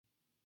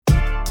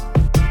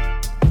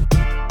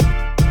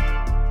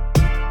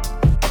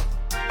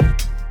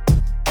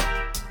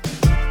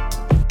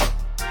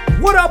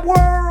up,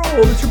 world?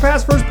 It's your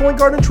past first point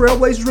guard and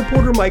Trailblazers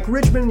reporter Mike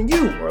Richmond, and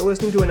you are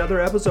listening to another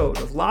episode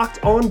of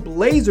Locked On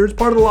Blazers,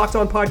 part of the Locked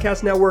On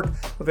Podcast Network,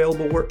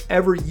 available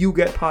wherever you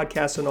get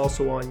podcasts and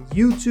also on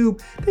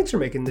YouTube. Thanks for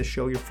making this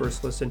show your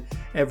first listen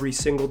every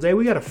single day.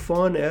 We got a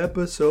fun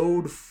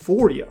episode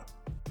for you.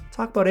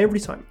 Talk about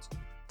Anfernee Simons,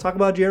 talk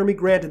about Jeremy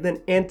Grant, and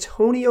then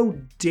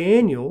Antonio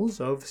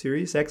Daniels of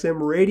SiriusXM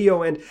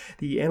Radio and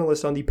the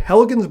analyst on the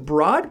Pelicans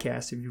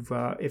broadcast.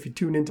 If you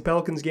tune into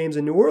Pelicans games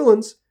in New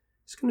Orleans,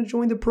 he's going to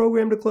join the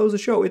program to close the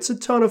show. It's a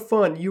ton of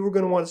fun. You are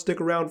going to want to stick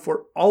around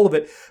for all of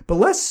it. But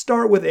let's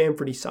start with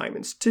Anfernee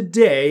Simons.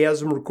 Today,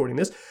 as I'm recording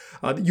this,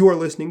 you are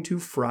listening to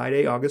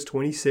Friday, August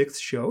 26th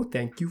show.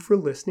 Thank you for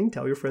listening.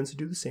 Tell your friends to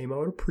do the same. I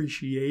would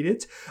appreciate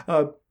it.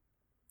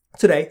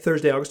 Today,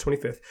 Thursday, August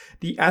 25th,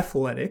 The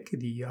Athletic,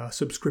 the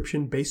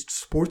subscription-based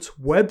sports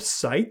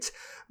website,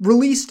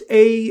 released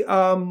a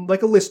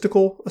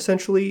listicle,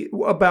 essentially,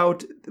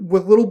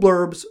 with little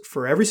blurbs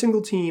for every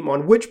single team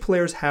on which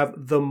players have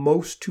the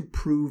most to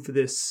prove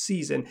this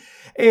season.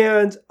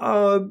 And,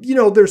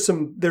 there's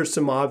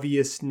some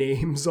obvious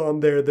names on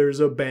there. There's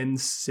a Ben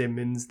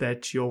Simmons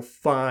that you'll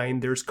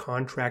find. There's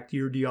contract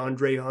year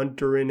DeAndre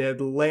Hunter in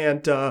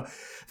Atlanta.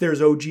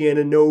 There's OG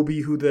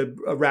Anunoby, who the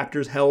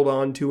Raptors held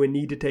on to and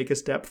need to take a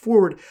step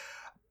forward.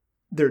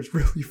 There's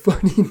really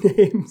funny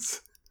names.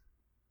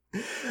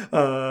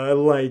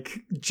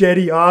 Like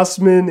Cedi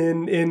Osman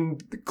in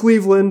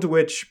Cleveland,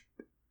 which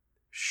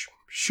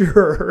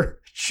sure,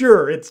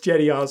 it's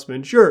Cedi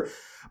Osman, sure.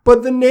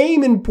 But the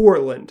name in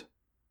Portland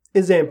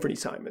is Anfernee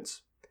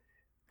Simons.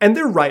 And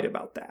they're right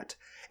about that.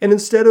 And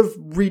instead of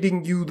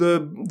reading you the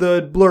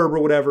blurb or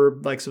whatever,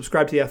 like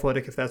subscribe to The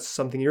Athletic if that's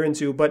something you're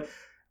into, but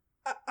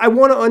I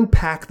want to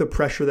unpack the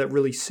pressure that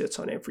really sits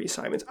on Anfernee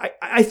Simons.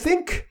 I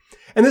think,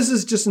 and this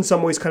is just in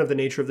some ways kind of the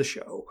nature of the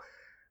show,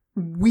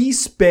 we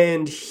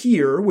spend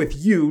here with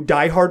you,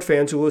 diehard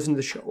fans who listen to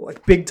the show,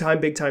 like big time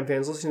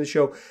fans listening to the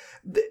show,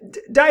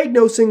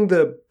 diagnosing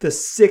the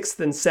sixth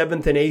and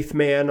seventh and eighth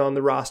man on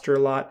the roster a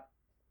lot.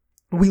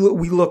 We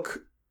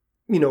look,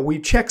 we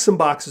check some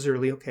boxes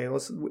early. Okay,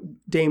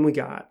 Dame we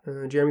got,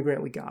 Jeremy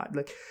Grant we got.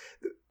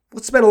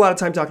 Let's spend a lot of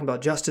time talking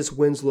about Justice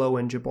Winslow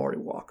and Jabari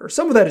Walker.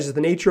 Some of that is just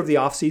the nature of the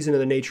offseason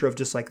and the nature of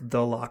just like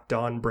the Locked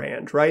On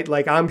brand, right?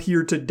 Like I'm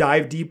here to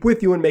dive deep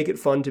with you and make it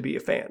fun to be a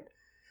fan.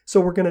 So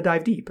we're going to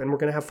dive deep and we're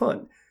going to have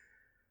fun.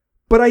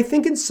 But I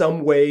think in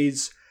some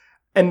ways,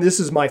 and this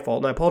is my fault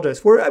and I apologize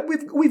for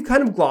it, we've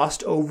kind of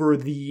glossed over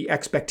the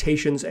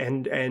expectations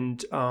and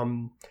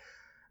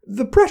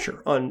the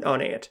pressure on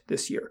Ant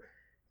this year.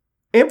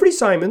 Anfernee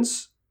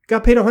Simons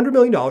got paid $100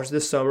 million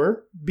this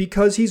summer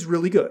because he's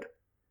really good.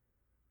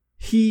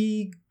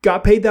 He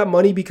got paid that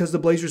money because the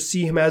Blazers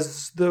see him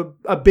as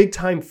a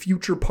big-time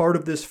future part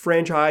of this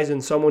franchise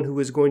and someone who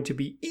is going to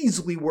be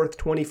easily worth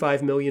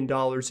 $25 million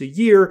a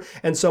year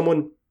and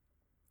someone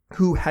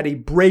who had a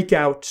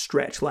breakout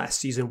stretch last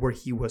season where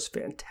he was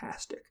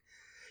fantastic.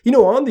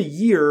 On the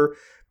year,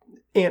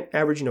 Ant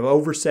averaged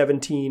over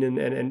 17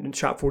 and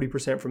shot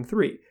 40% from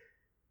three.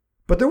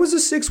 But there was a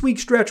 6-week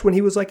stretch when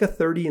he was like a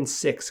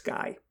 30-6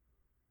 guy.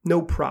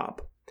 No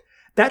prob.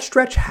 That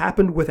stretch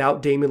happened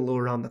without Damian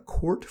Lillard on the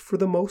court for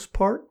the most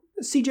part.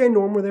 CJ and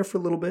Norm were there for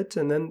a little bit,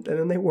 and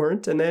then they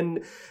weren't. And then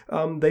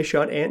they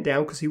shut Ant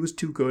down because he was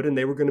too good, and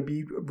they were going to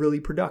be really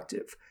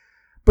productive.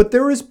 But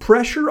there is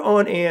pressure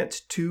on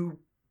Ant to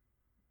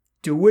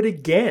do it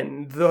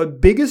again. The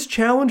biggest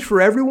challenge for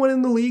everyone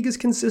in the league is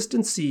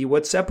consistency.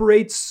 What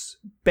separates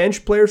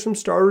bench players from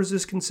starters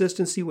is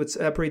consistency. What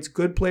separates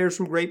good players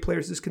from great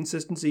players is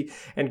consistency,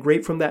 and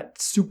great from that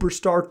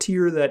superstar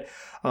tier that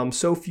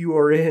so few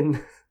are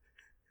in.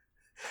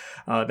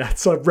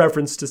 That's a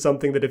reference to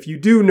something that if you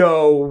do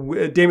know,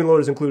 Damian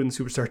Lillard is included in the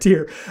superstar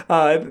tier.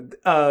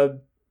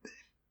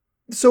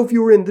 So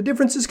few are in. The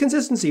difference is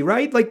consistency,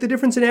 right? Like the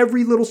difference in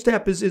every little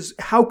step is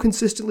how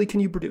consistently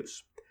can you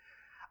produce.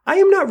 I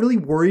am not really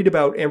worried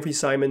about Anfernee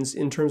Simons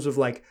in terms of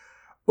like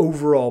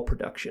overall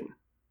production.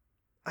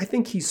 I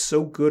think he's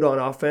so good on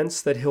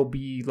offense that he'll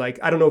be like,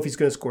 I don't know if he's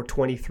going to score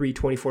 23,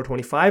 24,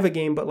 25 a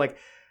game, but like,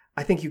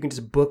 I think you can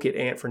just book it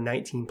Ant for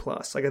 19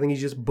 plus. Like, I think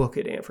he's just book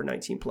it Ant for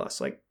 19 plus.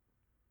 Like,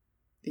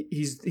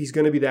 he's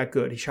going to be that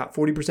good. He shot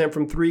 40%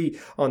 from three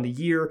on the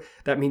year.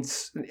 That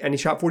means, and he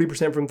shot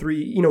 40% from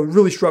three,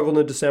 really struggled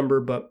in December,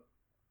 but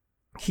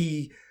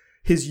his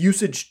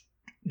usage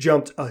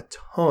jumped a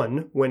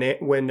ton when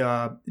Damian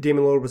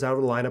Lillard was out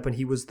of the lineup and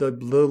he was the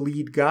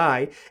lead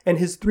guy, and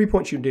his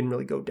three-point shooting didn't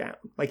really go down.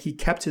 Like, he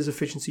kept his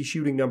efficiency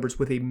shooting numbers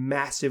with a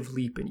massive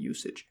leap in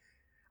usage.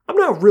 I'm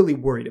not really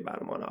worried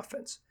about him on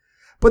offense.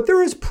 But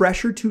there is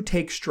pressure to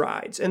take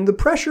strides, and the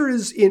pressure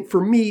is, for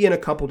me, in a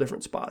couple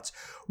different spots.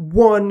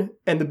 One,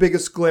 and the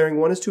biggest glaring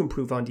one, is to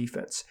improve on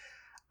defense.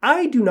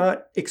 I do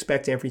not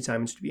expect Anfernee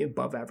Simons to be an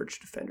above-average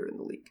defender in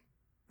the league.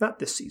 Not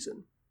this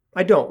season.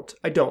 I don't.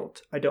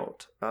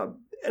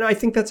 And I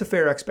think that's a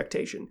fair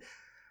expectation.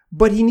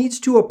 But he needs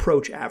to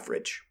approach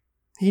average.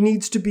 He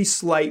needs to be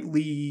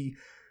slightly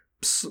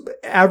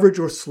average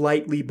or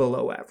slightly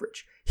below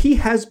average. He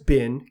has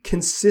been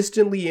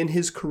consistently in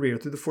his career,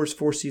 through the first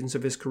 4 seasons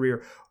of his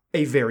career,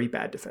 a very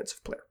bad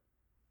defensive player.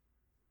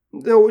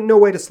 No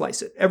way to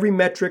slice it. Every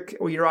metric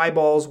or your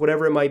eyeballs,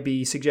 whatever it might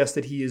be, suggests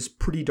that he is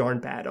pretty darn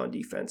bad on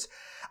defense.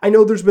 I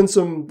know there's been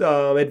some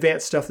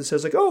advanced stuff that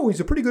says like, oh,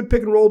 he's a pretty good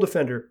pick and roll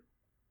defender.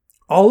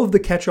 All of the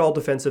catch-all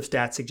defensive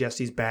stats suggest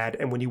he's bad,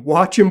 and when you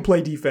watch him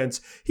play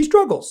defense, he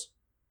struggles.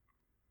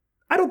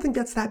 I don't think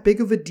that's that big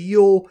of a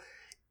deal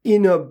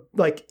in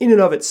and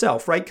of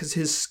itself, right? Because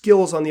his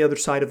skill is on the other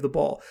side of the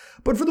ball.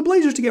 But for the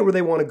Blazers to get where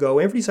they want to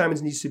go, Anthony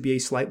Simons needs to be a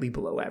slightly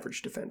below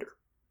average defender.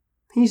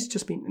 He needs to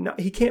just be,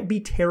 he can't be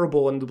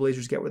terrible and the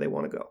Blazers get where they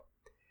want to go.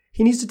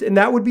 He needs to, and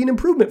that would be an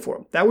improvement for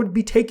him. That would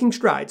be taking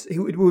strides. He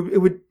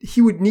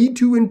would need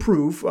to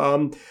improve,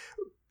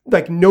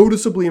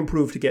 noticeably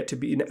improve to get to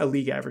be a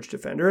league average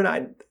defender. And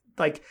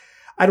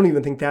I don't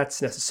even think that's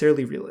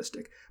necessarily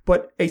realistic.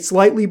 But a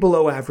slightly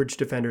below average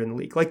defender in the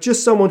league, like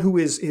just someone who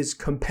is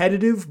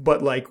competitive,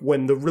 but like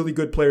when the really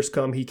good players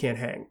come, he can't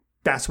hang.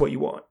 That's what you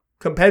want.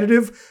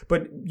 Competitive,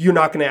 but you're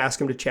not going to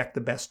ask him to check the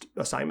best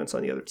assignments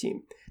on the other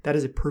team. That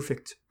is a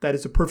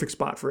perfect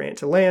spot for Ant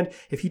to land.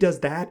 If he does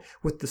that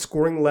with the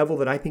scoring level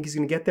that I think he's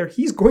going to get there,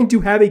 he's going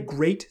to have a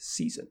great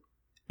season.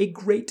 A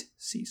great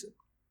season.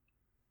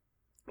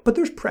 But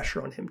there's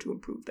pressure on him to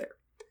improve there.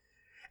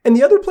 And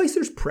the other place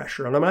there's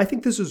pressure on him, and I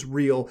think this is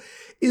real,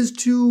 is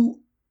to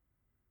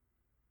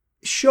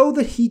show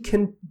that he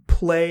can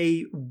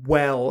play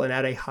well and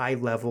at a high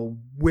level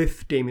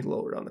with Damian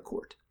Lillard on the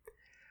court.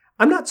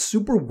 I'm not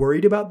super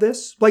worried about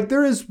this. Like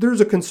there's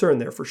a concern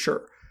there for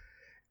sure.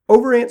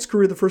 Over Ant's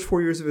career, the first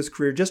 4 years of his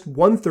career, just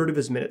 1/3 of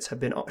his minutes have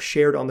been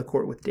shared on the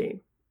court with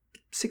Dame.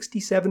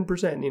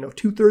 67%,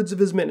 2/3 of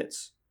his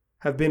minutes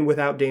have been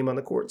without Dame on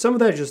the court. Some of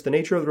that is just the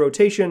nature of the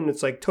rotation.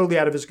 It's like totally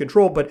out of his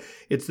control, but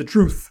it's the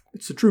truth.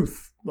 It's the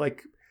truth.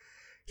 Like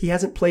he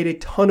hasn't played a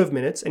ton of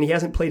minutes and he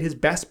hasn't played his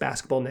best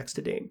basketball next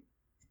to Dame.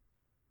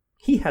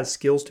 He has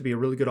skills to be a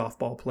really good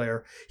off-ball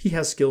player. He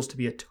has skills to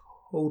be a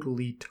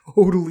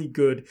totally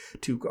good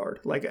two-guard.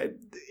 Like,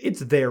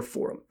 it's there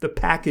for him. The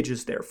package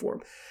is there for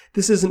him.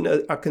 This isn't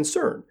a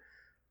concern,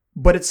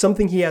 but it's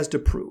something he has to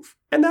prove.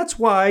 And that's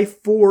why,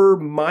 for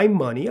my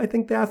money, I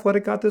think the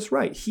Athletic got this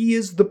right. He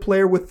is the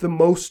player with the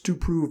most to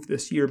prove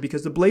this year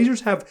because the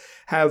Blazers have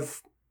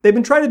they've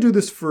been trying to do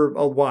this for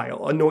a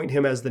while, anoint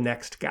him as the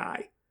next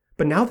guy.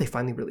 But now they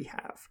finally really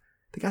have.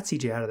 They got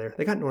CJ out of there.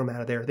 They got Norm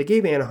out of there. They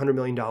gave Ant $100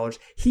 million.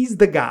 He's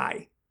the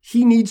guy.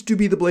 He needs to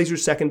be the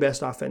Blazers' second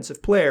best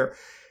offensive player.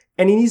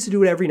 And he needs to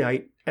do it every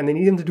night. And they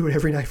need him to do it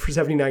every night for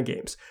 79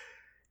 games.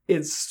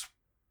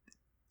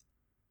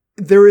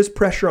 There is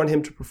pressure on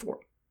him to perform.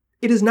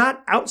 It is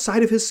not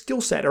outside of his skill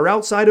set or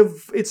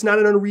it's not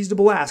an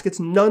unreasonable ask. It's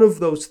none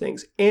of those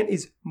things. Ant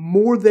is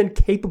more than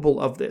capable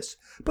of this.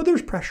 But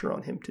there's pressure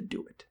on him to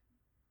do it.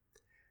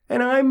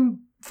 And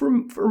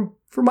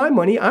for my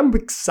money, I'm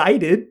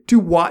excited to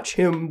watch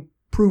him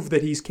prove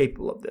that he's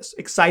capable of this.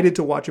 Excited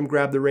to watch him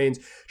grab the reins,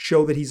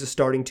 show that he's a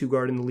starting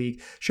two-guard in the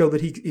league, show that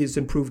he is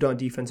improved on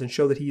defense, and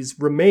show that he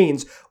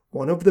remains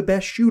one of the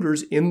best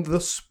shooters in the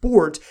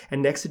sport.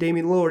 And next to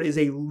Damian Lillard is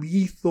a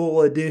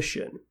lethal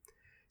addition.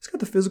 He's got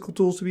the physical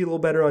tools to be a little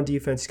better on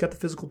defense. He's got the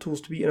physical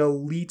tools to be an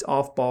elite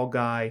off-ball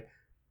guy.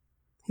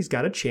 He's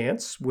got a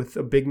chance with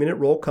a big minute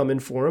role coming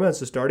for him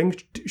as a starting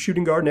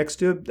shooting guard next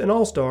to an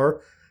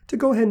all-star to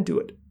go ahead and do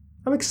it.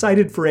 I'm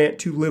excited for Ant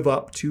to live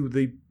up to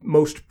the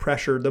most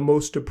pressure, the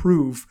most to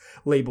prove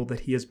label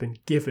that he has been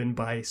given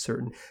by a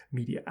certain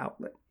media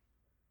outlet.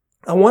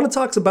 I want to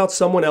talk about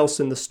someone else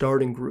in the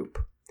starting group.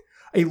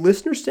 A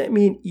listener sent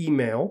me an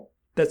email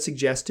that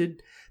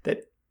suggested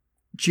that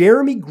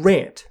Jeremy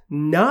Grant,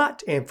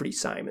 not Anthony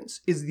Simons,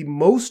 is the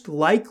most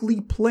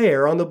likely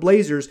player on the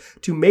Blazers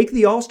to make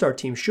the All-Star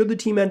team should the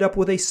team end up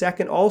with a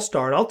second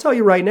All-Star. And I'll tell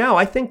you right now,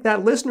 I think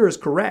that listener is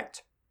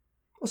correct.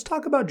 Let's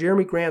talk about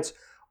Jeremy Grant's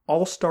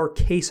All-Star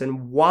case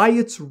and why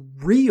it's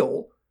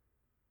real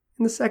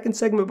in the second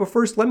segment. But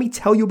first, let me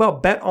tell you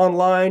about Bet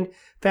Online,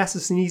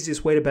 fastest and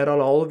easiest way to bet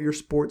on all of your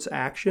sports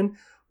action.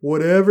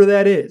 Whatever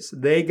that is,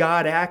 they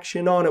got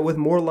action on it with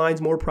more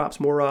lines, more props,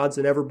 more odds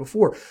than ever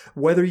before.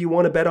 Whether you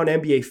want to bet on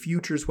NBA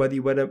futures, whether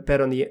you want to bet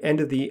on the end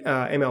of the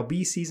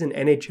MLB season,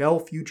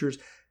 NHL futures,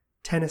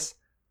 tennis,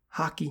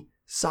 hockey,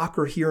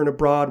 soccer here and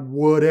abroad,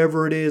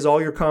 whatever it is,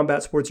 all your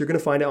combat sports, you're going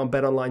to find out on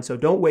Bet Online. So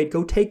don't wait.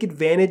 Go take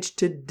advantage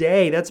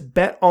today. That's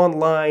Bet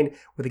Online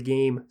where the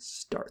game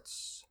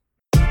starts.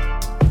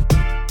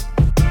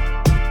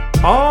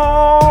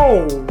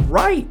 All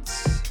right.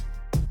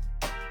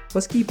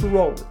 Let's keep it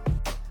rolling.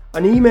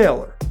 An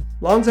emailer,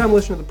 longtime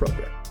listener to the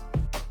program,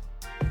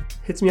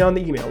 hits me on the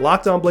email,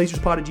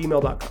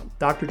 lockedonblazerspod@gmail.com.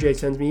 Dr. J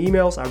sends me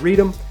emails. I read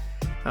them.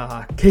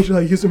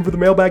 Occasionally I use them for the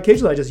mailbag.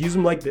 Occasionally I just use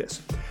them like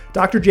this.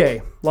 Dr.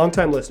 J,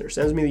 longtime listener,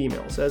 sends me the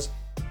email. Says,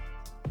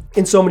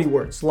 in so many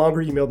words,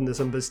 longer email than this,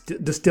 I'm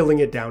distilling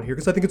it down here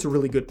because I think it's a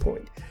really good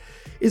point,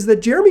 is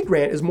that Jeremy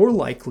Grant is more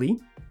likely,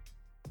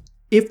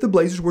 if the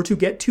Blazers were to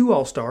get two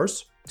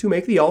All-Stars, to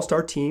make the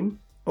All-Star team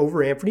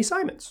over Anthony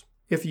Simons.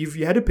 If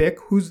you had to pick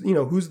who's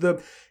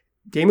the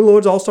Damian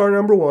Lillard's All-Star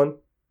number one,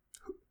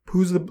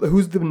 Who's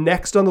the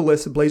next on the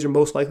list? The Blazers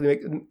most likely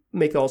to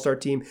make the All-Star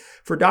team.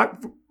 For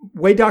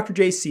way Dr.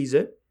 J sees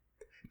it,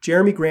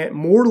 Jeremy Grant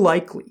more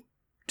likely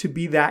to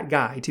be that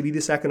guy, to be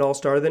the second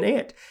All-Star than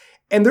Ant.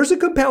 And there's a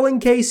compelling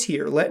case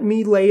here. Let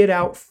me lay it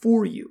out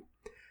for you.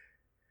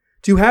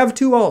 To have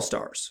 2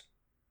 All-Stars,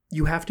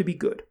 you have to be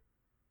good.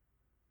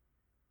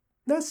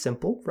 That's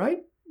simple, right?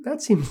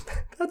 That's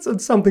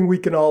something we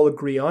can all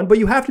agree on. But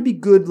you have to be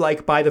good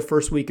like by the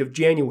first week of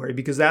January,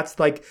 because that's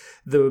like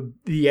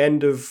the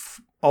end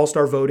of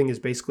All-Star voting is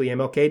basically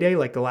MLK Day,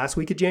 like the last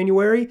week of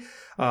January.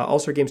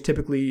 All-Star games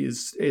typically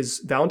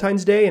is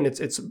Valentine's Day, and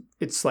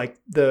it's like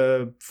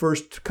the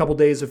first couple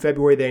days of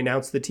February they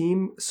announce the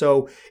team.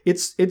 So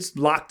it's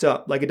locked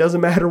up. Like, it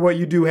doesn't matter what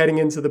you do heading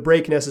into the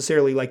break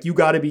necessarily. Like, you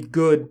got to be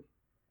good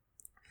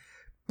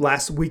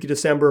last week of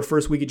December,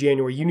 first week of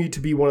January. You need to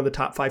be one of the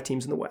top 5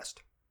 teams in the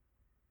West.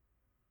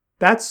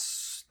 That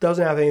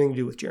doesn't have anything to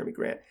do with Jeremy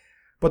Grant.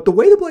 But the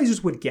way the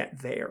Blazers would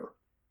get there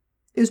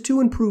is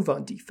to improve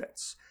on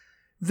defense.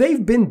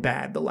 They've been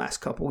bad the last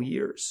couple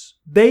years.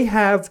 They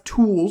have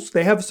tools.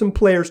 They have some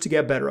players to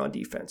get better on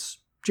defense.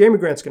 Jeremy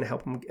Grant's going to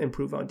help them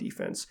improve on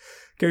defense.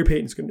 Gary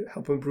Payton's going to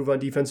help them improve on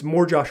defense.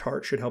 More Josh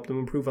Hart should help them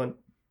improve on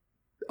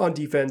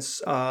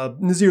defense.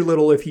 Nazir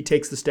Little, if he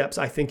takes the steps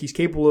I think he's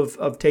capable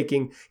of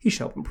taking, he should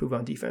help improve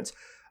on defense.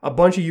 A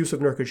bunch of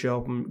Yusuf Nurkic should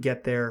help him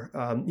get there.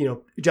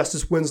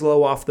 Justice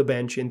Winslow off the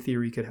bench in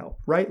theory could help,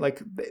 right?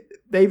 Like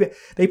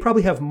they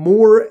probably have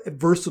more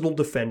versatile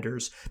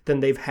defenders than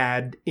they've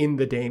had in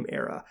the Dame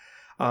era.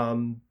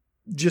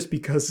 Just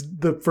because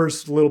the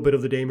first little bit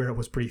of the Dame era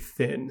was pretty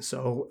thin.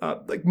 So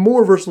like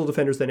more versatile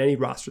defenders than any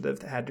roster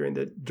they've had during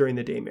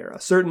the Dame era.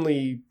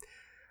 Certainly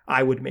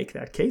I would make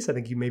that case. I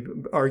think you may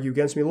argue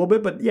against me a little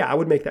bit, but yeah, I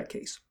would make that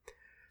case.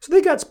 So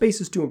they got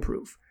spaces to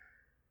improve.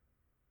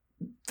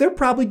 They're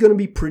probably going to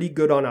be pretty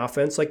good on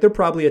offense. Like, they're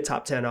probably a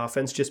top 10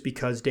 offense just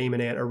because Dame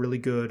and Ant are really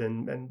good.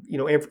 And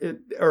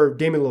or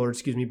Damian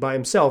Lillard, by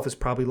himself is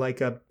probably like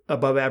a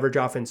above average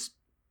offense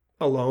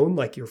alone.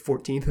 Like, you're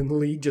 14th in the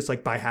league just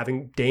like by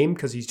having Dame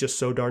because he's just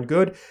so darn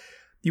good.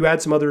 You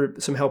add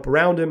some help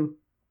around him.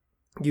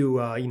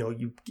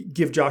 You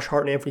give Josh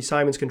Hart and Anthony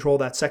Simons control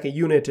that second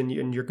unit, and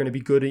you're going to be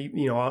good,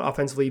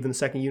 offensively, even the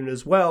second unit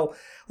as well.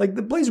 Like,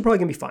 the Blazers are probably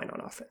going to be fine on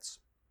offense.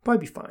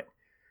 Probably be fine.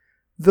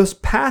 The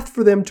path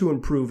for them to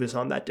improve is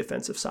on that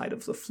defensive side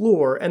of the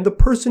floor, and the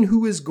person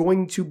who is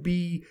going to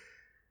be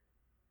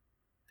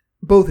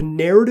both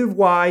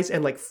narrative-wise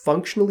and like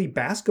functionally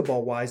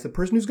basketball-wise, the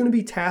person who's going to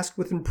be tasked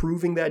with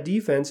improving that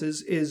defense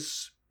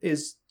is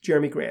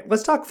Jeremy Grant.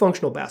 Let's talk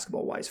functional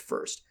basketball-wise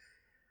first.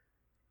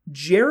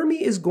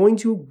 Jeremy is going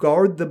to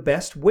guard the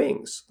best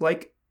wings.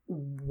 Like,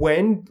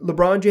 when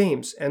LeBron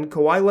James and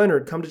Kawhi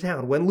Leonard come to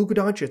town, when Luka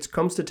Doncic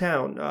comes to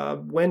town,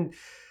 when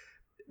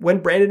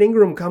Brandon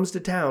Ingram comes to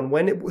town,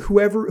 when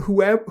whomever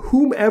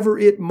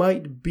it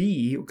might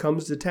be who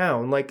comes to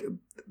town, like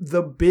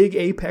the big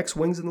apex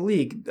wings in the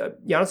league, Giannis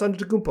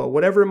Antetokounmpo,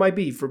 whatever it might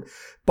be, for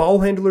ball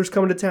handlers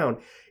coming to town,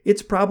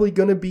 it's probably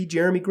going to be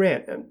Jeremy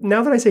Grant.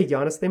 Now that I say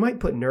Giannis, they might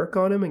put Nurk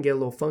on him and get a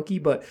little funky,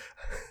 but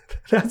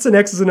that's an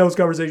X's and O's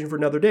conversation for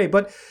another day.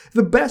 But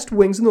the best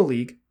wings in the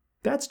league,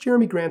 that's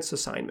Jeremy Grant's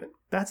assignment.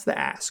 That's the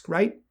ask,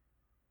 right?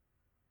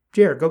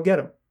 Jared, go get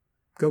him.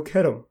 Go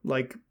get him.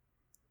 Like,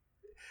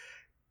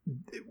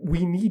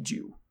 we need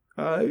you.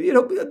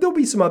 There'll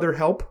be some other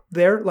help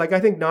there. Like, I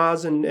think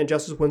Nas and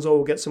Justice Winslow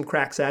will get some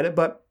cracks at it,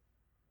 but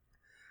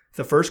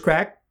the first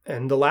crack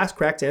and the last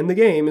crack to end the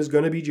game is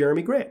going to be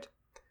Jeremy Grant.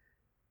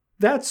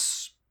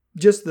 That's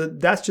just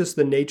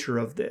the nature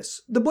of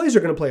this. The Blazers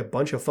are going to play a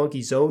bunch of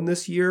funky zone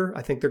this year.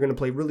 I think they're going to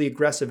play really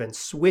aggressive and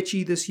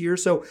switchy this year.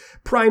 So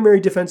primary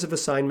defensive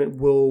assignment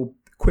will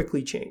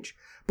quickly change.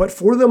 But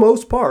for the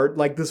most part,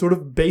 like the sort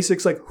of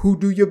basics, like who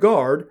do you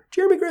guard?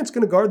 Jeremy Grant's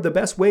going to guard the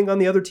best wing on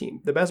the other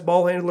team, the best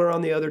ball handler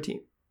on the other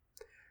team.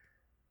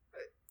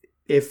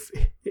 If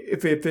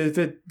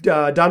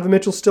Donovan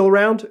Mitchell's still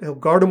around, he'll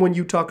guard him when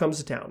Utah comes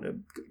to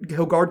town.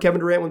 He'll guard Kevin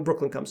Durant when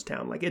Brooklyn comes to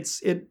town. Like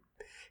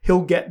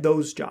he'll get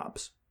those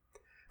jobs.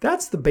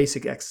 That's the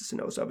basic X's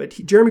and O's of it.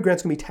 Jeremy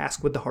Grant's going to be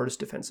tasked with the hardest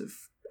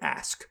defensive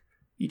ask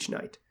each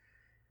night.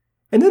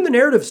 And then the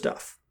narrative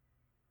stuff.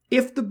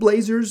 If the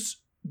Blazers,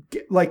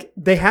 like,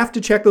 they have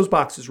to check those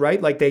boxes,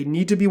 right? Like, they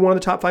need to be one of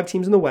the top 5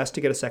 teams in the West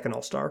to get a second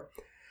All-Star.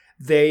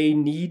 They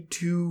need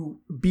to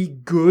be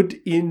good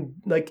in,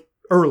 like,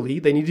 early.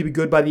 They need to be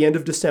good by the end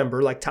of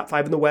December, like top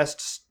 5 in the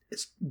West.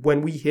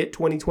 When we hit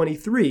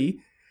 2023,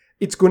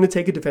 it's going to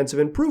take a defensive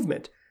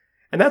improvement.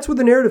 And that's where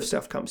the narrative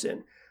stuff comes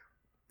in.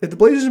 If the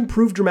Blazers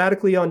improve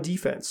dramatically on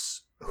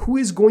defense, who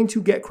is going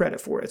to get credit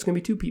for it? It's going to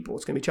be 2 people.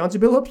 It's going to be Chauncey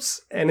Billups,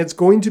 and it's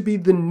going to be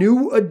the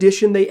new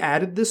addition they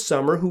added this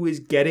summer who is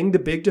getting the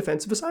big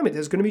defensive assignment.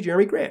 It's going to be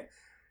Jeremy Grant.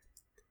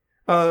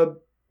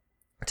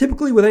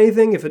 Typically with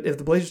anything, if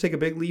the Blazers take a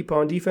big leap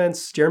on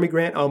defense, Jeremy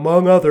Grant,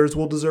 among others,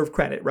 will deserve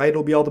credit, right?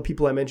 It'll be all the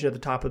people I mentioned at the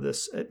top of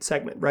this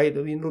segment, right?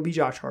 It'll be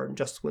Josh Hart and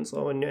Justice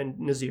Winslow and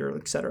Nazir,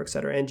 et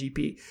cetera, and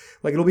GP.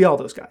 Like, it'll be all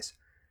those guys.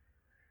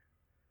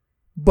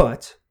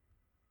 But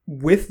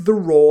with the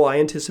role I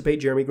anticipate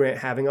Jeremy Grant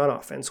having on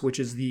offense, which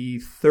is the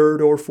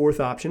third or fourth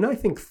option, I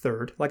think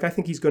third. Like, I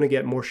think he's going to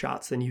get more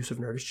shots than Jusuf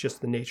Nurkic, just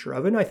the nature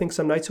of it. And I think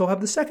some nights he'll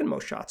have the second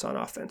most shots on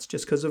offense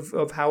just because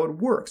of how it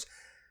works.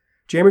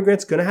 Jeremy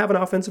Grant's going to have an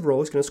offensive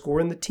role. He's going to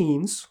score in the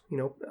teens.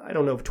 I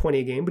don't know if 20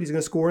 a game, but he's going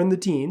to score in the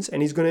teens.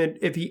 And he's going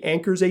to, if he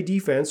anchors a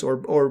defense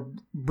or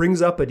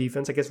brings up a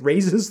defense, I guess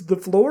raises the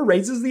floor,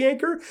 raises the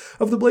anchor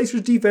of the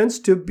Blazers defense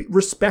to be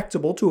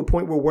respectable to a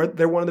point where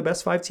they're one of the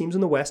best 5 teams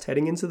in the West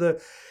heading into the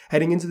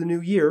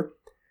new year.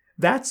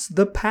 That's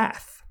the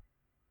path.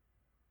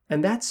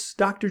 And that's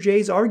Dr.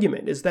 J's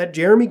argument, is that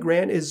Jeremy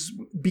Grant is,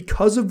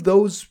 because of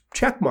those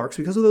check marks,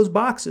 because of those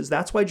boxes,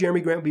 that's why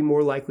Jeremy Grant would be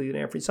more likely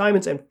than Anthony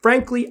Simons. And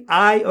frankly,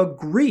 I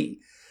agree.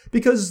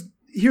 Because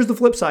here's the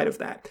flip side of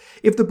that.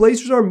 If the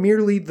Blazers are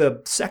merely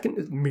the second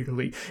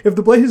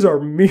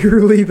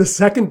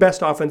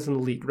best offense in the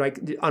league, right?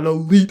 An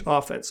elite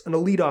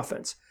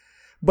offense.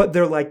 But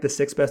they're like the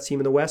 6th best team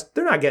in the West,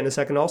 they're not getting a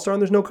second All-Star,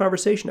 and there's no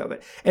conversation of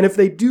it. And if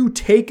they do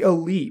take a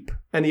leap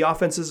and the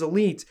offense is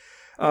elite,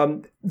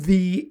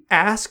 the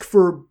ask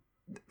for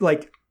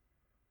like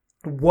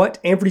what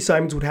Anthony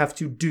Simons would have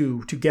to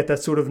do to get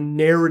that sort of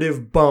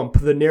narrative bump,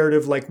 the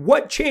narrative like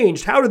what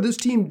changed, how did this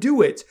team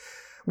do it,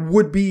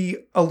 would be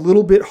a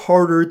little bit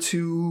harder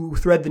to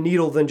thread the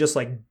needle than just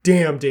like,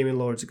 damn, Damian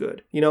Lillard's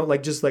good.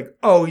 Like just like,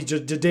 oh,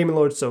 Damian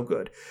Lillard's so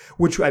good,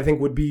 which I think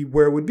would be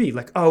where it would be.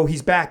 Like, oh,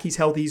 he's back, he's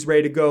healthy, he's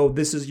ready to go.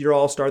 This is your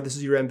all-star, this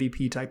is your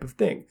MVP type of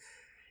thing.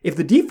 If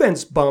the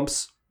defense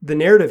bumps, the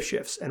narrative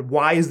shifts, and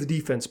why is the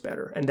defense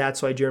better? And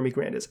that's why Jeremy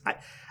Grant is.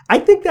 I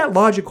think that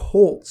logic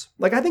holds.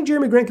 Like, I think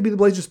Jeremy Grant could be the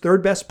Blazers'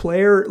 3rd best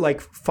player, like,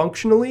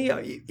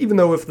 functionally, even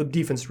though if the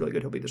defense is really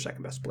good, he'll be their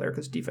 2nd best player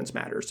because defense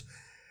matters.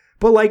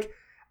 But, like,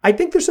 I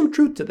think there's some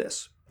truth to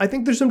this.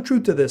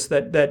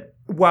 That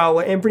while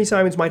Anthony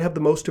Simons might have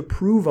the most to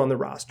prove on the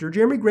roster,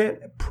 Jeremy Grant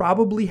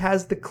probably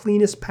has the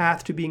cleanest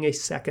path to being a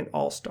second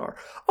All-Star.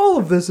 All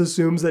of this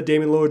assumes that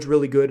Damian Lillard's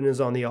really good and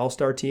is on the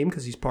All-Star team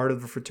because he's part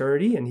of the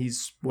fraternity and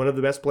he's one of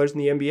the best players in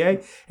the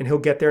NBA, and he'll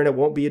get there and it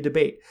won't be a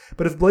debate.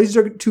 But if the Blazers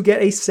are to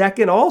get a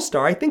second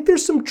All-Star, I think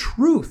there's some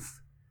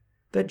truth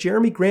that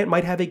Jeremy Grant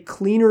might have a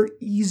cleaner,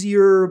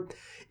 easier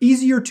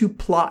to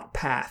plot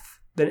path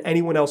than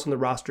anyone else on the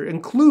roster,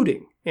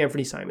 including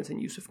Anthony Simons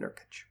and Jusuf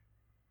Nurkic.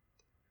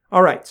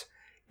 All right.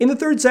 In the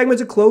third segment,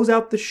 to close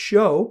out the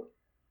show,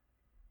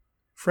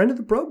 friend of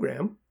the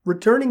program,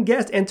 returning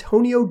guest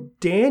Antonio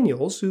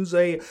Daniels, who's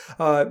a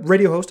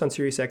radio host on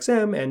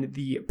SiriusXM and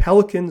the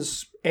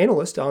Pelicans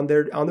analyst on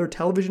their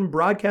television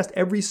broadcast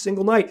every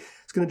single night,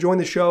 is going to join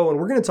the show, and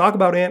we're going to talk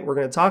about Ant. We're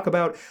going to talk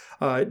about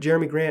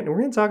Jeremy Grant, and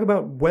we're going to talk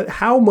about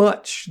how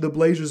much the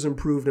Blazers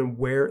improved and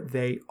where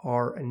they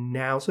are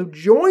now. So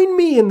join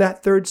me in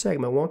that third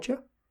segment, won't you?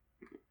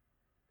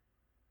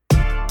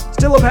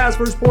 Still a pass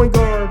first point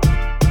guard.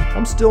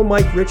 I'm still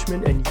Mike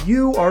Richmond, and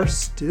you are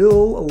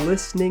still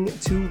listening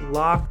to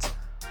Locked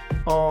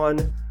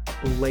On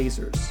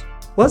Blazers.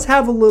 Let's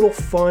have a little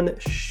fun,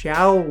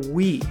 shall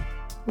we?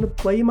 I'm going to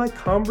play you my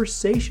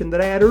conversation that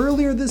I had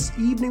earlier this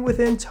evening with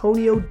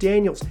Antonio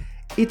Daniels.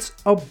 It's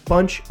a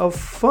bunch of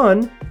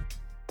fun.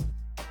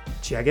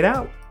 Check it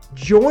out.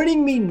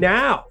 Joining me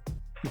now,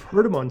 you've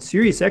heard him on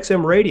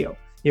SiriusXM Radio.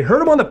 You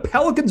heard him on the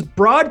Pelicans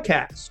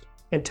broadcast.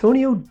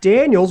 Antonio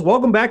Daniels,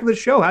 welcome back to the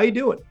show. How you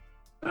doing?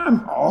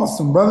 I'm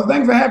awesome, brother.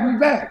 Thanks for having me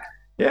back.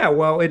 Yeah,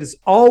 well, it is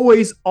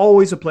always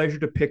a pleasure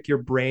to pick your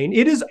brain.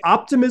 It is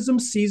optimism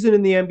season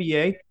in the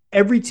NBA.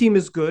 Every team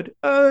is good.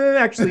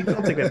 Actually,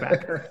 I'll take that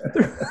back.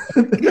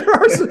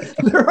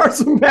 There are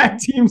some bad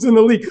teams in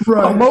the league.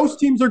 Right. Most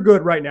teams are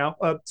good right now.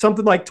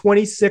 Something like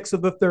 26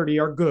 of the 30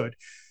 are good.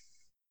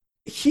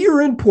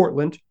 Here in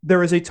Portland,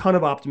 there is a ton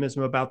of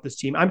optimism about this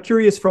team. I'm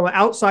curious from an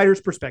outsider's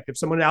perspective,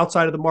 someone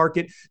outside of the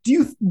market, do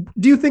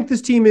you think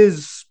this team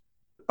is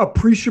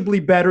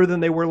appreciably better than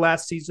they were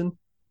last season?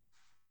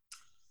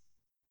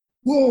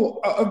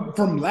 Well,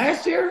 from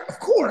last year, of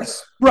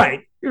course. Right.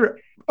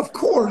 Of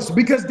course,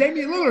 because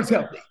Damian Lillard's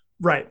healthy.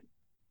 Right.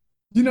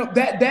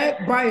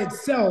 That by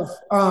itself,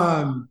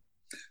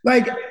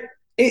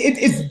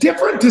 it's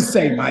different to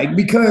say, Mike,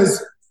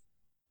 because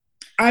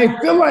I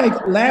feel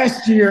like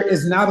last year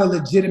is not a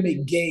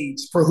legitimate gauge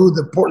for who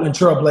the Portland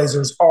Trail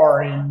Blazers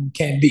are and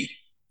can be.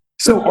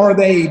 So are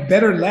they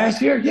better than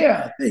last year?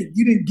 Yeah, I think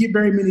you didn't get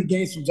very many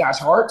games from Josh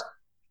Hart.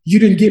 You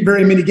didn't get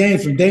very many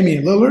games from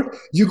Damian Lillard.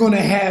 You're going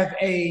to have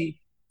a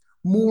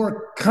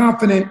more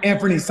confident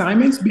Anthony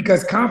Simons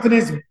because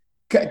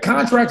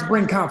contracts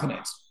bring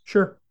confidence.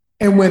 Sure.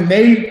 And when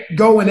they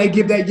go and they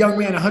give that young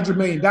man $100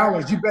 million,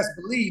 you best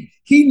believe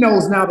he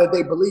knows now that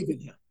they believe in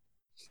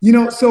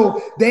him.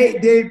 So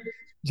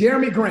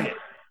Jeremy Grant,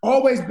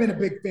 always been a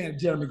big fan of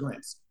Jeremy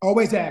Grant's.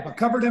 Always have. I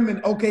covered him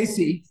in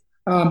OKC.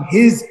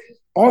 His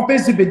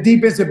offensive and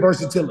defensive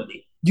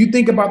versatility. You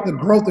think about the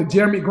growth of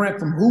Jeremy Grant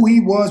from who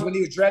he was when he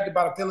was drafted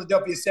by the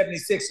Philadelphia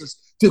 76ers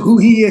to who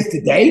he is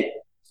today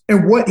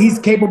and what he's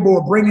capable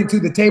of bringing to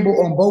the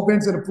table on both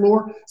ends of the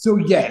floor. So,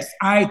 yes,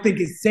 I think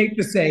it's safe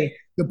to say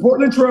the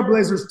Portland Trail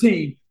Blazers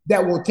team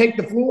that will take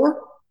the floor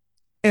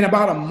in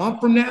about a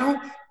month from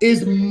now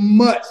is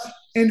much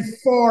and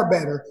far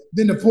better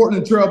than the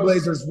Portland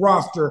Trailblazers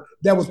roster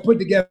that was put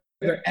together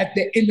at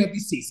the end of the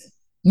season.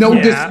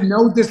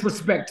 No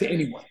disrespect to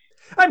anyone.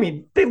 I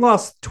mean, they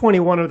lost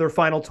 21 of their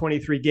final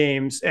 23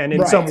 games, and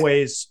in some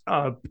ways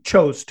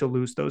chose to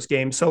lose those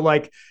games. So,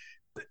 like,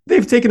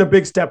 they've taken a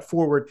big step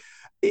forward.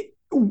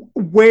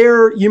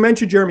 Where you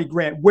mentioned Jeremy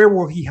Grant, where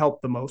will he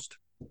help the most?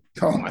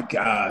 Oh my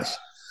gosh.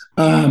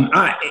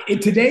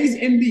 Today's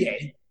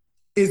NBA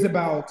is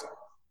about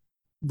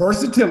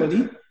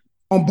versatility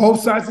on both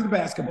sides of the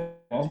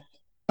basketball,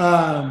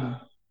 and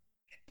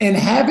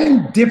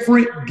having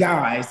different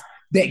guys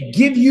that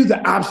give you the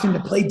option to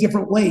play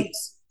different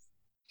ways.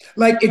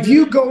 Like, if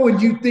you go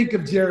and you think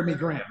of Jeremy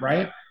Grant,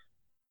 right?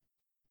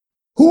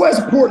 Who has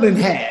Portland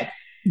had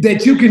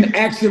that you can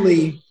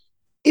actually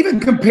even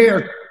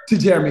compare to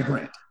Jeremy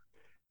Grant?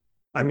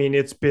 I mean,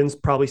 it's been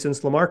probably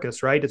since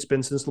LaMarcus, right? It's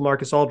been since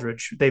LaMarcus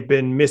Aldridge. They've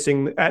been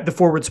missing at the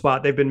forward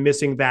spot. They've been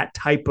missing that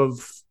type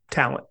of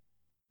talent.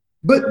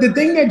 But the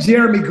thing that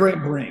Jeremy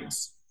Grant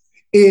brings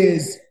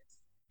is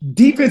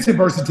defensive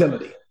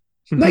versatility.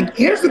 Mm-hmm. Like,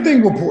 here's the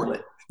thing with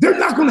Portland. They're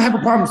not going to have a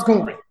problem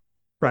scoring.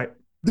 Right.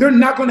 They're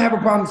not going to have a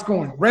problem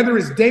scoring. Whether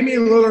it's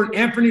Damian Lillard,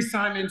 Anthony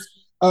Simons,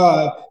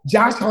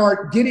 Josh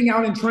Hart getting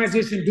out in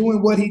transition,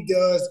 doing what he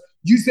does,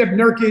 Jusuf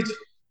Nurkic,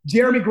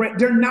 Jeremy Grant,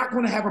 they're not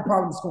going to have a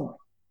problem scoring.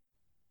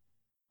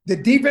 The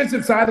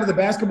defensive side of the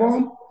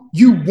basketball,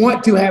 you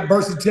want to have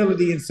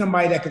versatility in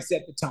somebody that can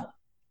set the tone.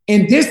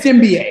 In this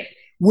NBA,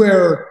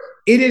 where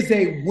it is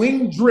a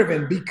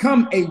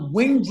become a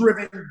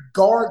wing-driven,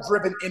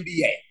 guard-driven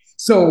NBA.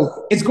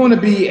 So it's going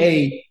to be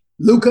a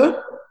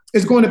Luka,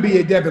 it's going to be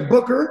a Devin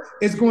Booker,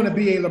 it's going to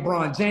be a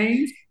LeBron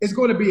James, it's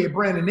going to be a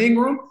Brandon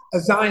Ingram, a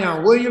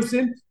Zion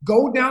Williamson.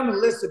 Go down the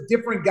list of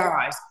different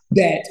guys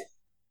that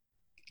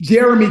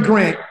Jeremy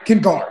Grant can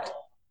guard.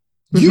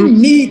 Mm-hmm. You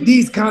need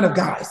these kind of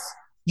guys.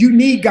 You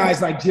need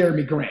guys like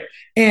Jeremy Grant.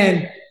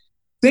 And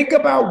think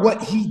about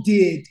what he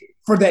did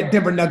for that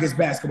Denver Nuggets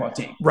basketball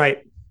team.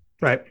 Right.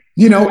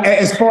 You know,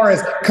 as far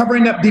as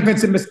covering up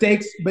defensive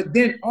mistakes, but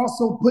then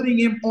also putting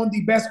him on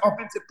the best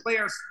offensive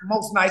players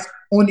most nights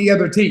on the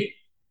other team.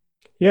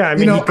 Yeah, I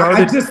mean,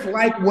 I just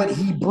like what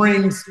he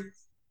brings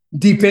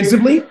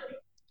defensively.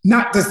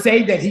 Not to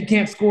say that he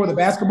can't score the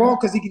basketball,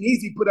 because he can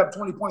easily put up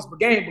 20 points per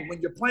game. But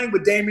when you're playing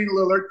with Damian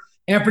Lillard,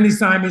 Anthony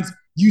Simons,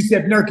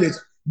 Jusuf Nurkic,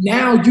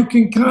 now you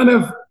can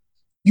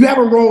you have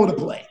a role to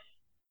play.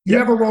 You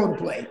have a role to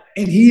play.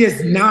 And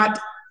he's not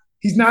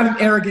an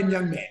arrogant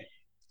young man.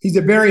 He's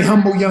a very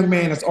humble young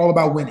man that's all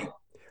about winning.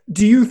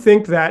 Do you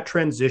think that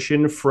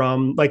transition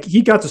from, like,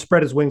 he got to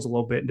spread his wings a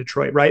little bit in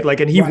Detroit, right? Like,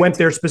 and he went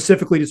there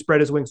specifically to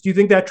spread his wings. Do you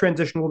think that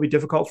transition will be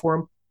difficult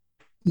for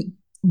him?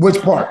 Which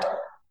part?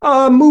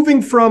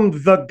 Moving from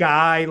the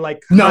guy,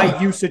 like,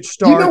 high usage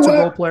star to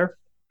role player.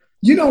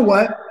 You know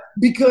what?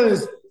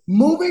 Because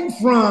moving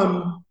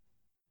from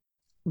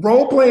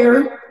role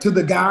player to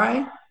the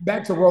guy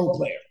back to role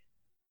player,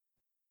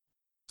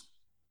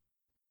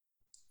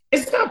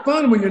 it's not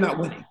fun when you're not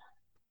winning.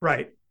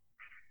 Right.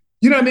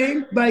 You know what I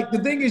mean? Like, the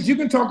thing is, you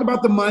can talk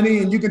about the money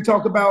and you can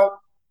talk about,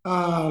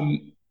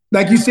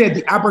 like you said,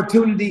 the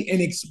opportunity and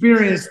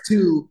experience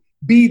to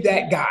be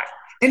that guy.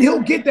 And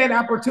he'll get that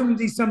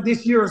opportunity some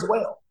this year as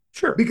well.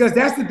 Sure. Because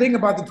that's the thing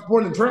about the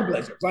Portland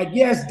Trailblazers. Like,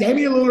 yes,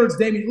 Damian Lillard's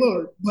Damian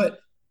Lillard, but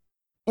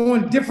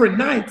on different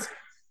nights,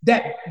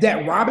 that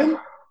Robin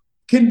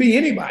can be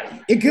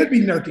anybody. It could be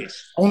Nurkic.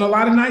 On a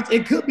lot of nights,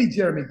 it could be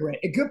Jeremy Grant.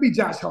 It could be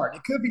Josh Hart.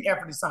 It could be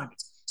Anthony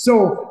Simons.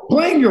 So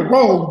playing your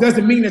role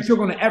doesn't mean that you're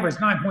going to average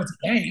 9 points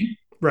a game.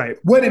 Right.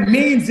 What it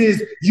means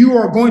is you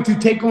are going to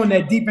take on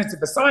that defensive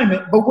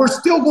assignment, but we're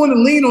still going to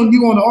lean on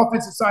you on the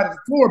offensive side of the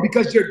floor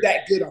because you're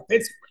that good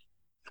offensively.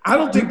 I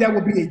don't think that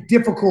would be a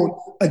difficult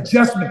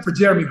adjustment for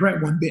Jeremy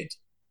Grant one bit.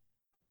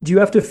 Do you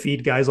have to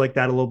feed guys like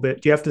that a little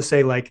bit? Do you have to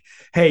say, like,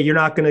 hey, you're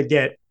not going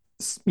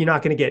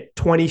to get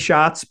 20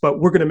 shots, but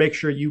we're going to make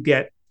sure you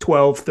get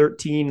 12,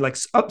 13, like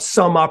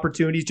some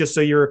opportunities just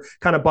so you're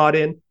kind of bought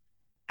in?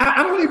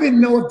 I don't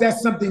even know if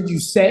that's something you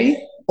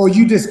say or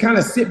you just kind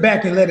of sit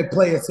back and let it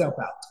play itself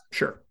out.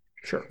 Sure.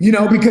 You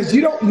know, because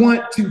you don't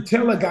want to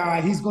tell a guy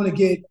he's going to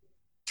get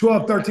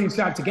 12, 13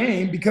 shots a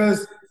game,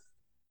 because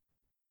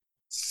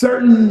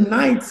certain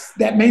nights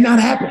that may not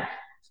happen.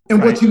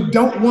 And what you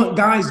don't want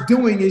guys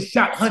doing is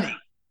shot hunting.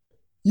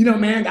 You know,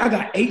 man, I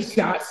got 8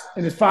 shots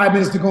and it's 5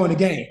 minutes to go in the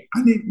game.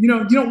 You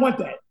don't want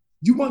that.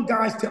 You want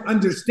guys to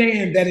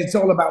understand that it's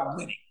all about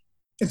winning.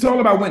 It's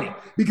all about winning,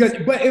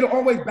 but it'll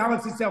always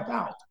balance itself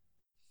out.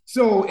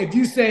 So if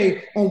you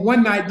say on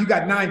one night you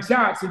got 9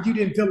 shots and you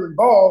didn't feel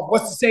involved,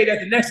 what's to say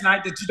that the next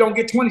night that you don't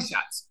get 20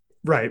 shots?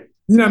 Right.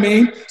 You know what I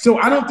mean? So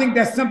I don't think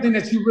that's something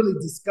that you really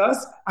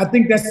discuss. I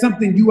think that's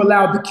something you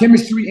allow the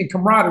chemistry and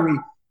camaraderie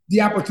the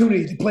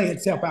opportunity to play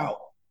itself out.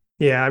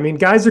 Yeah, I mean,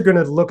 guys are going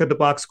to look at the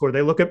box score.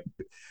 They look at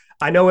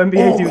I know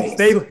NBA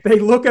dudes. They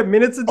look at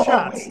minutes and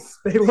shots. Always.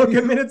 They look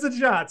at minutes and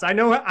shots. I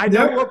know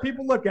what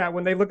people look at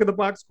when they look at the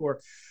box score.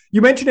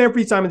 You mentioned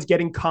Anthony Simons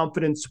getting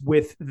confidence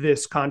with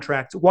this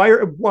contract.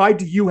 Why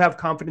do you have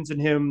confidence in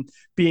him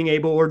being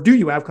able, or do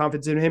you have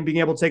confidence in him being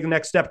able to take the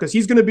next step? Because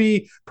he's going to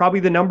be probably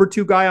the number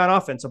 2 guy on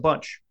offense a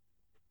bunch.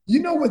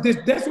 You know what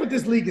that's what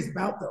this league is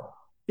about, though.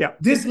 Yeah.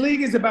 This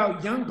league is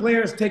about young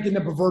players taking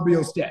the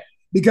proverbial step.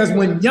 Because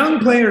when young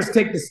players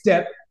take the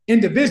step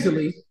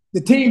individually,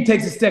 the team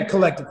takes a step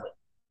collectively.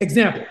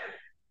 Example,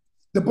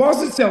 the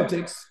Boston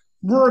Celtics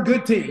were a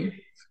good team,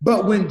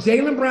 but when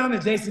Jaylen Brown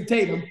and Jason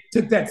Tatum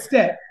took that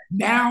step,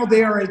 now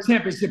they are a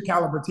championship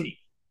caliber team.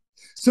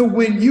 So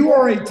when you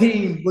are a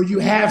team where you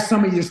have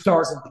some of your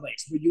stars in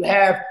place, where you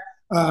have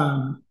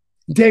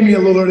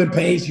Damian Lillard in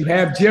place, you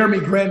have Jeremy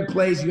Grant in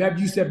place, you have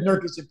Yusuf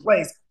Nurkic in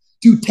place,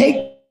 to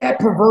take that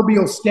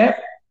proverbial step,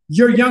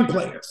 your young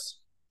players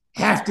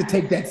have to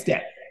take that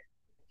step.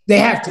 They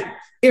have to.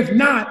 If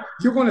not,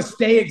 you're going to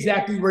stay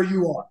exactly where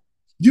you are.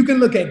 You can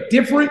look at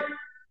different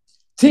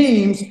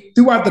teams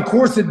throughout the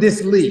course of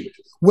this league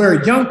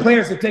where young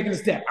players are taking a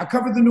step. I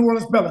covered the New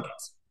Orleans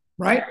Pelicans,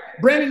 right?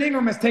 Brandon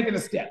Ingram has taken a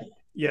step.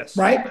 Yes.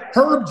 Right?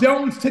 Herb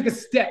Jones took a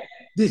step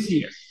this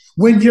year.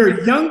 When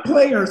your young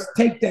players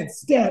take that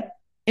step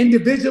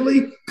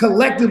individually,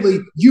 collectively,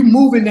 you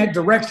move in that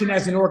direction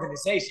as an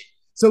organization.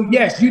 So,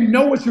 yes, you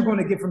know what you're going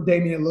to get from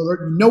Damian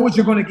Lillard. You know what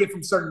you're going to get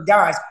from certain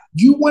guys.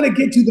 You want to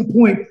get to the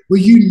point where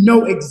you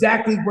know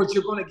exactly what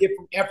you're going to get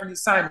from Anthony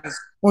Simons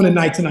on a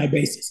night-to-night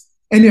basis.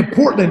 And then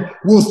Portland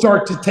will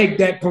start to take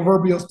that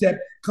proverbial step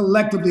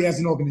collectively as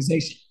an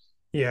organization.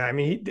 Yeah, I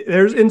mean,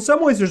 there's in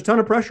some ways there's a ton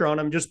of pressure on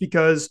him just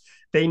because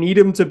they need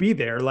him to be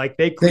there. Like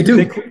they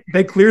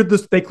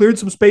cleared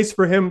some space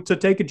for him to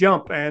take a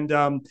jump, and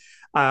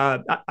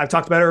I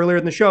talked about it earlier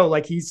in the show.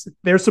 Like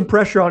there's some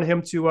pressure on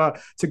him to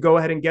go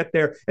ahead and get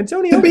there.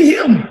 Antonio, to be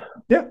him,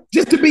 yeah,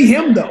 just to be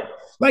him though.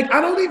 Like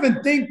I don't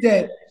even think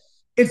that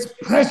it's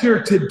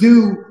pressure to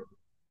do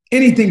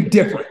anything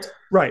different.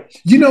 Right.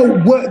 You know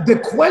what the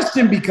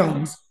question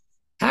becomes?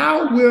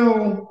 How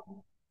will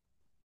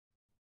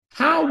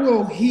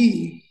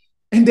he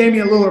and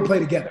Damian Lillard play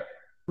together?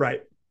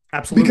 Right.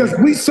 Absolutely. Because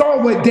we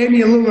saw what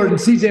Damian Lillard and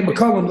CJ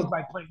McCollum looked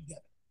like playing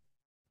together.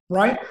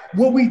 Right?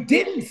 What we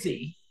didn't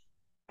see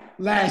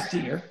last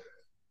year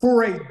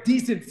for a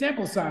decent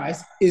sample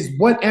size is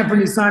what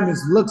Anthony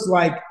Simons looks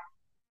like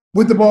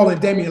with the ball in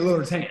Damian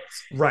Lillard's hands.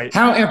 Right.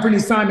 How Anthony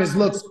Simons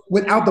looks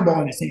without the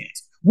ball in his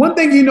hands. One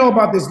thing you know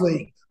about this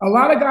league, a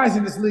lot of guys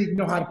in this league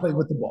know how to play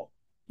with the ball.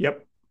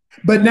 Yep.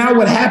 But now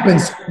what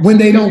happens when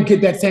they don't get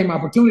that same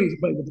opportunity to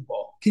play with the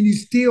ball? Can you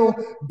still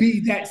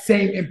be that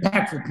same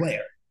impactful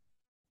player?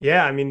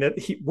 Yeah, I mean,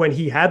 when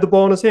he had the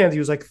ball in his hands, he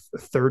was like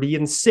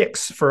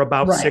 30-6 for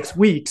about 6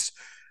 weeks.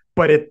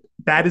 But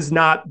that is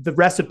not the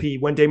recipe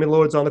when Damian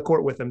Lillard's on the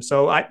court with him.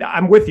 So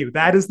I'm with you.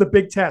 That is the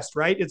big test,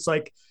 right? It's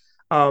like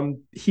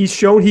he's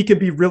shown he can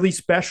be really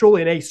special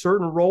in a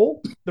certain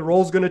role. The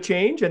role's going to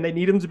change, and they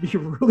need him to be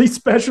really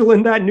special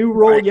in that new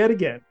role yet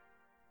again.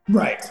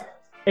 Right.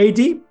 AD,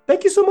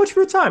 thank you so much for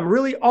your time.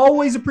 Really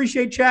always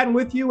appreciate chatting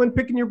with you and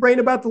picking your brain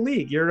about the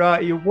league. You're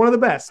one of the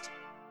best.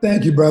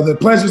 Thank you, brother.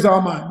 Pleasure's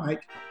all mine,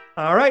 Mike.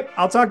 All right.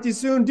 I'll talk to you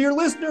soon. Dear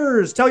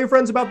listeners, tell your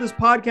friends about this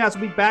podcast.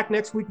 We'll be back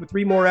next week with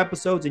 3 more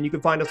episodes, and you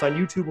can find us on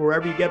YouTube or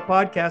wherever you get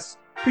podcasts.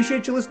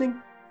 Appreciate you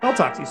listening. I'll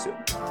talk to you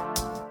soon.